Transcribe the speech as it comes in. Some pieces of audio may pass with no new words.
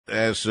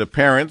as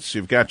parents,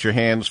 you've got your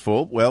hands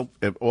full. Well,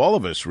 all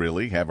of us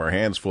really have our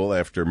hands full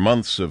after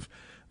months of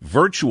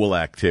virtual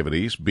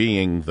activities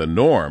being the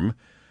norm.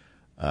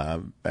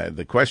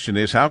 The question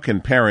is, how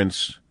can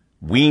parents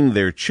wean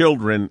their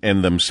children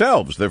and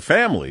themselves, their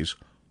families,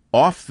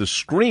 off the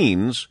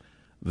screens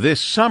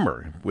this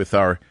summer? With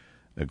our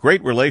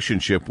great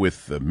relationship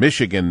with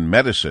Michigan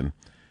Medicine,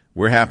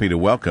 we're happy to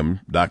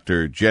welcome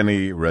Dr.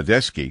 Jenny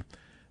Radeski,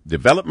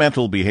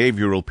 developmental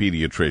behavioral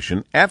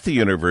pediatrician at the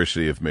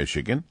University of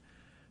Michigan,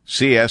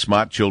 C.S.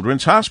 Mott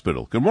Children's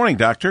Hospital. Good morning,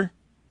 doctor.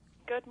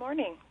 Good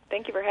morning.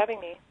 Thank you for having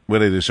me.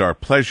 Well, it is our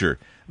pleasure.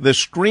 The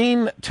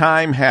screen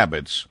time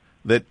habits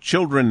that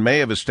children may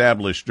have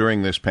established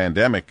during this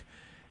pandemic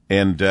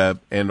and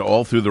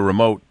all through the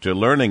remote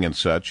learning and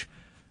such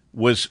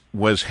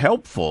was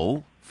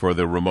helpful for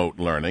the remote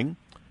learning,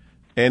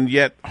 and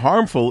yet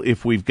harmful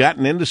if we've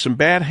gotten into some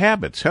bad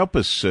habits. Help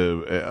us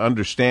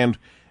understand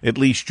at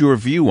least your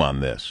view on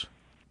this.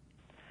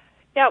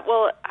 Yeah,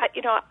 well,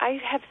 I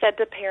have said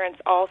to parents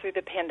all through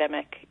the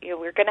pandemic,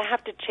 we're going to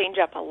have to change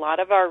up a lot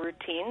of our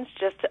routines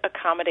just to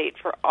accommodate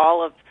for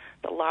all of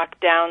the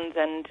lockdowns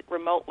and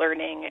remote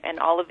learning and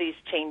all of these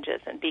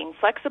changes. And being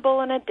flexible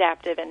and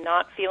adaptive and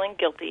not feeling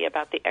guilty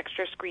about the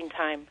extra screen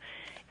time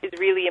is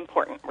really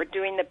important. We're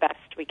doing the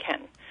best we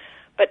can.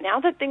 But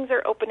now that things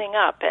are opening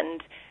up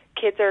and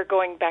kids are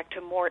going back to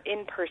more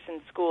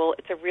in-person school,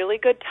 it's a really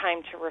good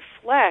time to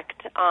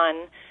reflect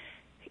on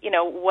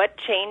what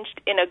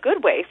changed in a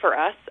good way for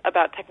us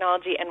about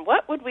technology and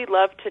what would we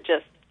love to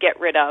just get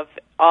rid of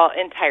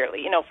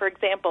entirely. For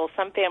example,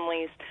 some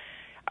families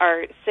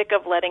are sick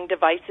of letting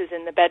devices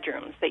in the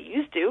bedrooms. They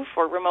used to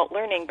for remote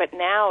learning, but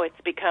now it's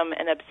become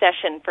an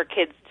obsession for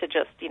kids to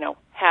just,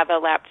 have a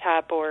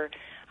laptop or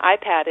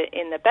iPad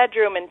in the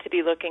bedroom and to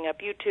be looking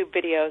up YouTube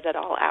videos at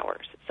all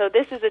hours. So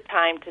this is a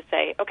time to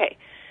say, okay,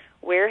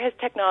 where has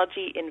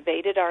technology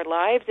invaded our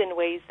lives in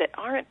ways that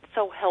aren't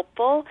so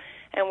helpful,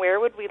 and where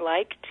would we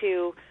like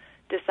to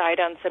decide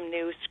on some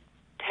new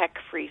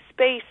tech-free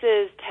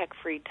spaces,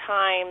 tech-free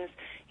times?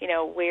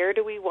 Where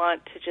do we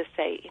want to just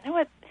say,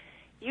 what,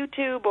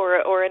 YouTube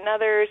or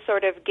another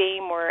sort of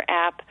game or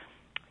app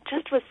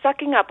just was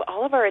sucking up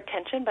all of our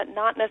attention but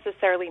not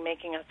necessarily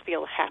making us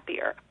feel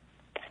happier.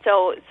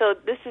 So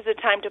this is a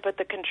time to put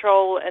the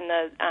control and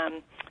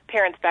the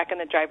parents back in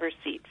the driver's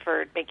seat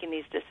for making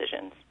these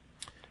decisions.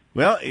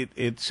 Well,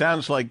 it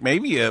sounds like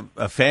maybe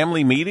a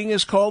family meeting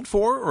is called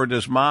for, or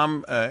does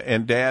mom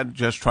and dad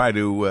just try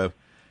to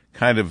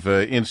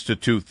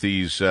institute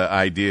these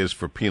ideas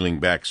for peeling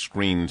back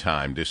screen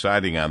time,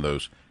 deciding on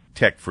those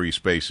tech-free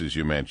spaces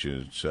you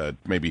mentioned,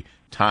 maybe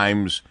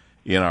times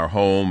in our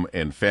home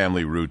and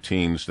family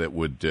routines that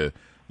would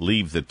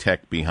leave the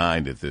tech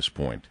behind at this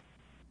point?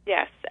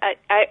 Yes,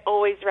 I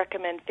always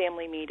recommend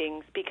family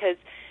meetings because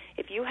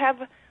if you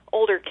have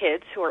older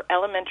kids who are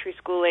elementary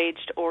school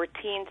aged or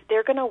teens,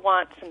 they're going to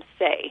want some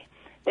say.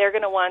 They're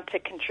going to want to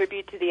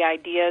contribute to the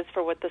ideas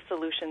for what the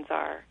solutions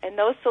are. And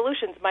those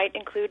solutions might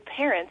include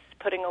parents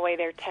putting away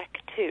their tech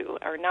too,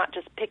 or not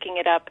just picking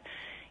it up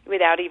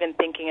without even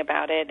thinking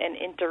about it and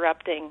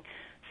interrupting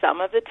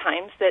some of the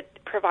times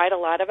that provide a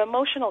lot of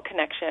emotional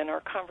connection or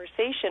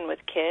conversation with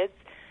kids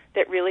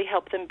that really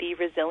help them be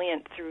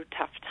resilient through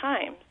tough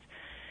times.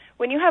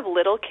 When you have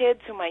little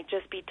kids who might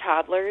just be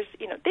toddlers,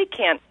 they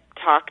can't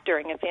talk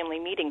during a family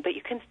meeting, but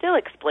you can still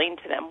explain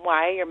to them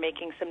why you're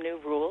making some new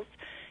rules,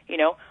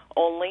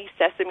 only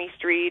Sesame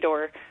Street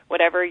or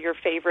whatever your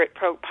favorite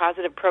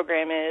positive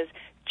program is,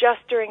 just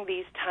during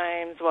these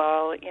times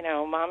while,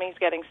 mommy's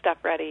getting stuff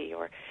ready,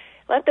 or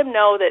let them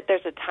know that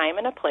there's a time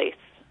and a place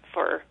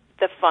for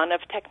the fun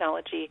of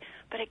technology,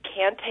 but it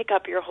can't take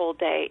up your whole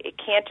day. It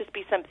can't just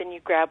be something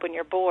you grab when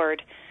you're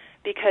bored,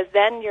 because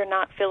then you're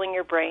not filling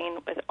your brain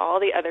with all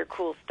the other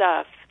cool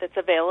stuff that's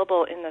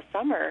available in the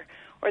summer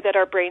or that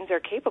our brains are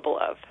capable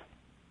of.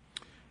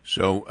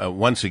 So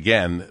once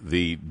again,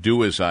 the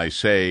do as I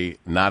say,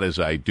 not as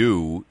I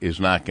do is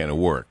not going to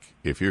work.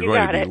 If you're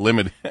going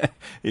to be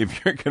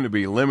if you're going to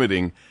be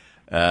limiting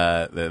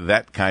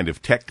that kind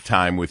of tech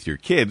time with your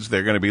kids,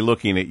 they're going to be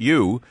looking at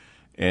you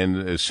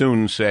and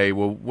soon say,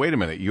 well, wait a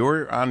minute,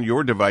 you're on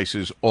your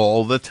devices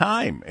all the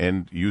time,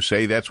 and you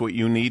say that's what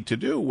you need to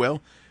do.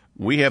 Well,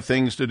 we have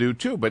things to do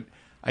too. But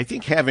I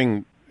think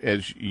having,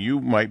 as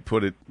you might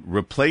put it,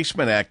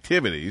 replacement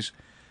activities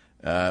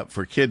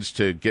for kids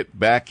to get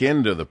back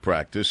into the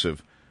practice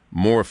of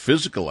more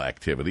physical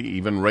activity,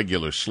 even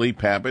regular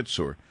sleep habits,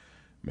 or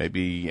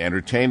maybe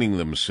entertaining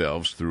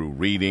themselves through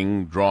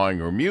reading,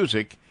 drawing, or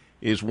music,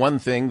 is one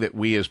thing that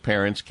we as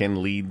parents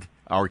can lead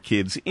our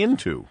kids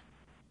into.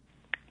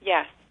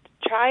 Yes.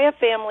 Try a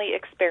family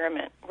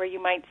experiment where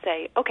you might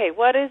say, okay,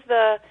 what is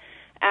the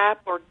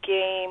app or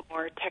game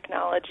or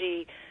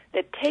technology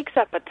that takes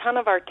up a ton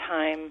of our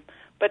time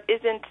but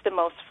isn't the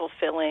most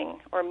fulfilling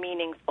or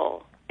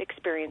meaningful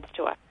experience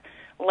to us?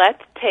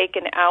 Let's take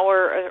an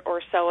hour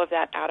or so of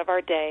that out of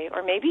our day,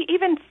 or maybe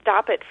even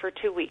stop it for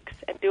 2 weeks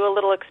and do a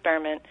little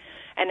experiment.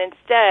 And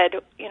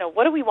instead,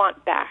 what do we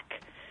want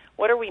back?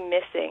 What are we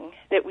missing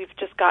that we've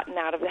just gotten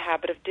out of the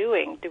habit of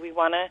doing? Do we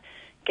want to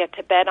get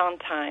to bed on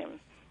time,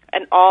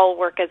 and all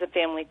work as a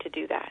family to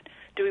do that?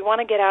 Do we want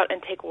to get out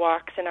and take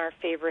walks in our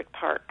favorite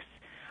parks?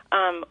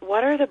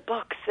 What are the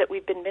books that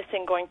we've been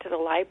missing going to the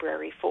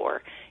library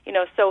for?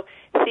 So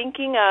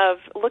thinking of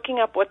looking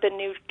up what the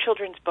new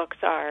children's books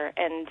are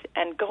and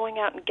going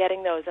out and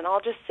getting those and all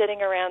just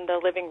sitting around the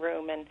living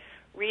room and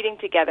reading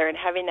together and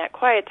having that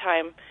quiet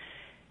time.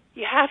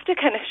 You have to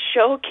kind of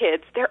show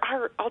kids there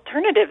are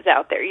alternatives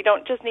out there. You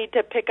don't just need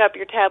to pick up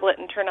your tablet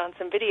and turn on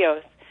some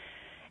videos.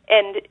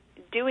 And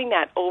doing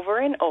that over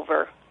and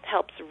over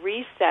helps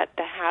reset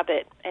the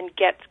habit and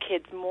gets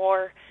kids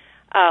more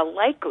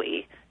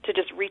likely to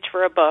just reach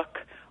for a book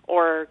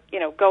or,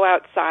 go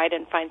outside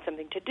and find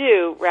something to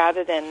do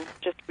rather than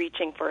just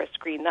reaching for a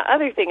screen. The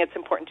other thing that's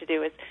important to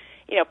do is,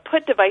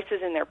 put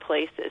devices in their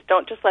places.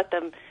 Don't just let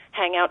them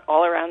hang out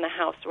all around the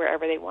house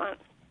wherever they want.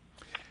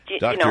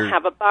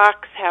 Have a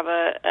box, have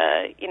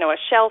a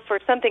shelf or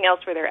something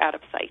else where they're out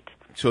of sight.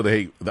 So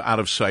the out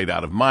of sight,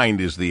 out of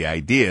mind is the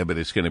idea, but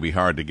it's going to be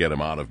hard to get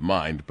them out of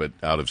mind, but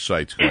out of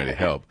sight's going to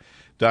help.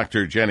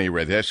 Dr. Jenny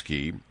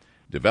Radetzky,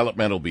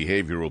 developmental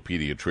behavioral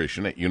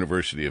pediatrician at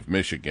University of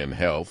Michigan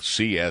Health,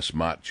 C.S.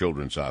 Mott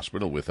Children's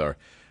Hospital. With our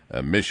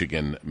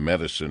Michigan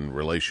medicine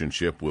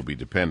relationship, we'll be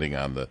depending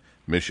on the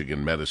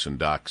Michigan medicine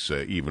docs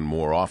even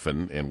more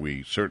often, and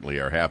we certainly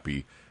are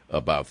happy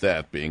about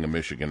that, being a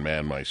Michigan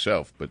man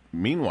myself. But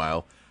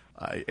meanwhile,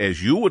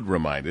 as you would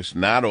remind us,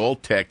 not all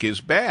tech is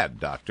bad,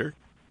 Doctor.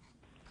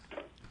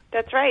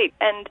 That's right.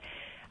 And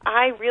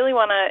I really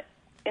want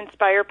to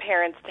inspire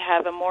parents to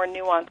have a more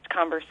nuanced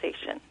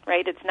conversation,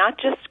 right? It's not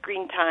just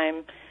screen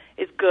time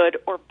is good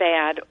or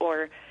bad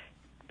or,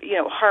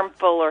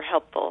 harmful or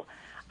helpful.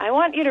 I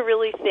want you to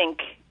really think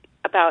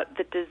about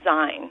the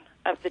design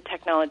of the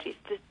technologies.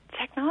 The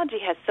technology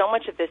has so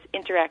much of this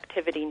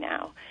interactivity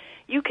now.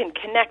 You can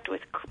connect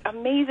with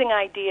amazing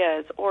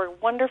ideas or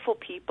wonderful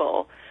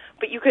people,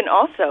 but you can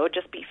also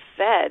just be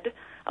fed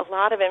a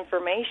lot of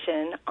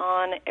information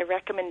on a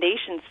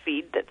recommendations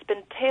feed that's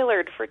been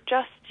tailored for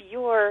just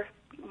your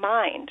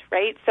mind,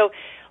 right? So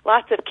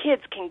lots of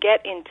kids can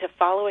get into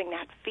following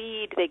that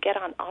feed. They get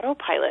on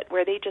autopilot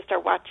where they just are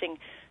watching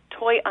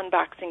toy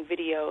unboxing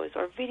videos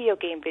or video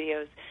game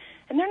videos,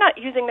 and they're not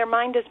using their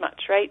mind as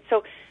much, right?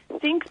 So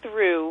think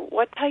through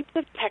what types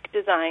of tech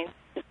design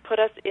put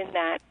us in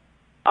that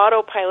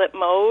autopilot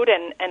mode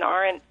and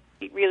aren't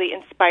really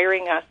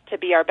inspiring us to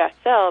be our best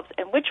selves,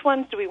 and which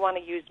ones do we want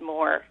to use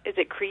more? Is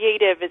it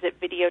creative? Is it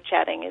video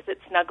chatting? Is it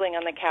snuggling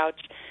on the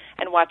couch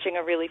and watching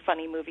a really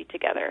funny movie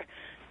together?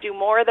 Do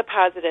more of the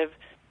positive,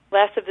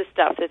 less of the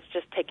stuff that's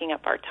just taking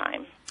up our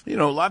time.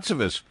 Lots of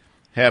us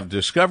have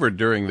discovered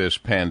during this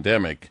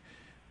pandemic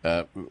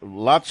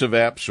lots of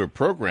apps or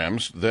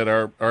programs that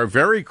are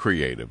very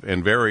creative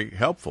and very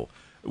helpful.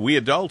 We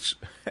adults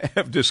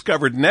have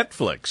discovered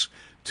Netflix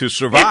to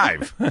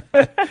survive.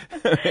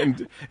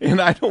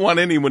 and I don't want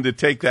anyone to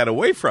take that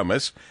away from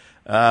us,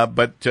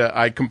 but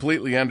I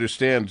completely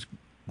understand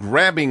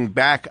grabbing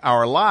back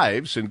our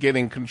lives and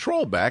getting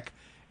control back,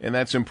 and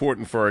that's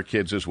important for our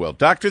kids as well.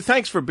 Doctor,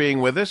 thanks for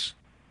being with us.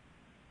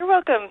 You're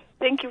welcome.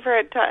 Thank you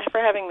for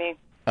having me.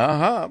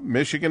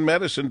 Michigan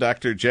Medicine,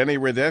 Dr. Jenny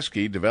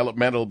Radetzky,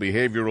 developmental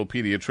behavioral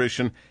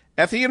pediatrician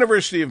at the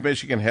University of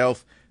Michigan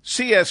Health,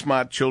 C.S.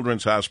 Mott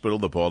Children's Hospital,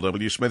 the Paul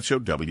W. Smith Show,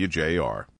 WJR.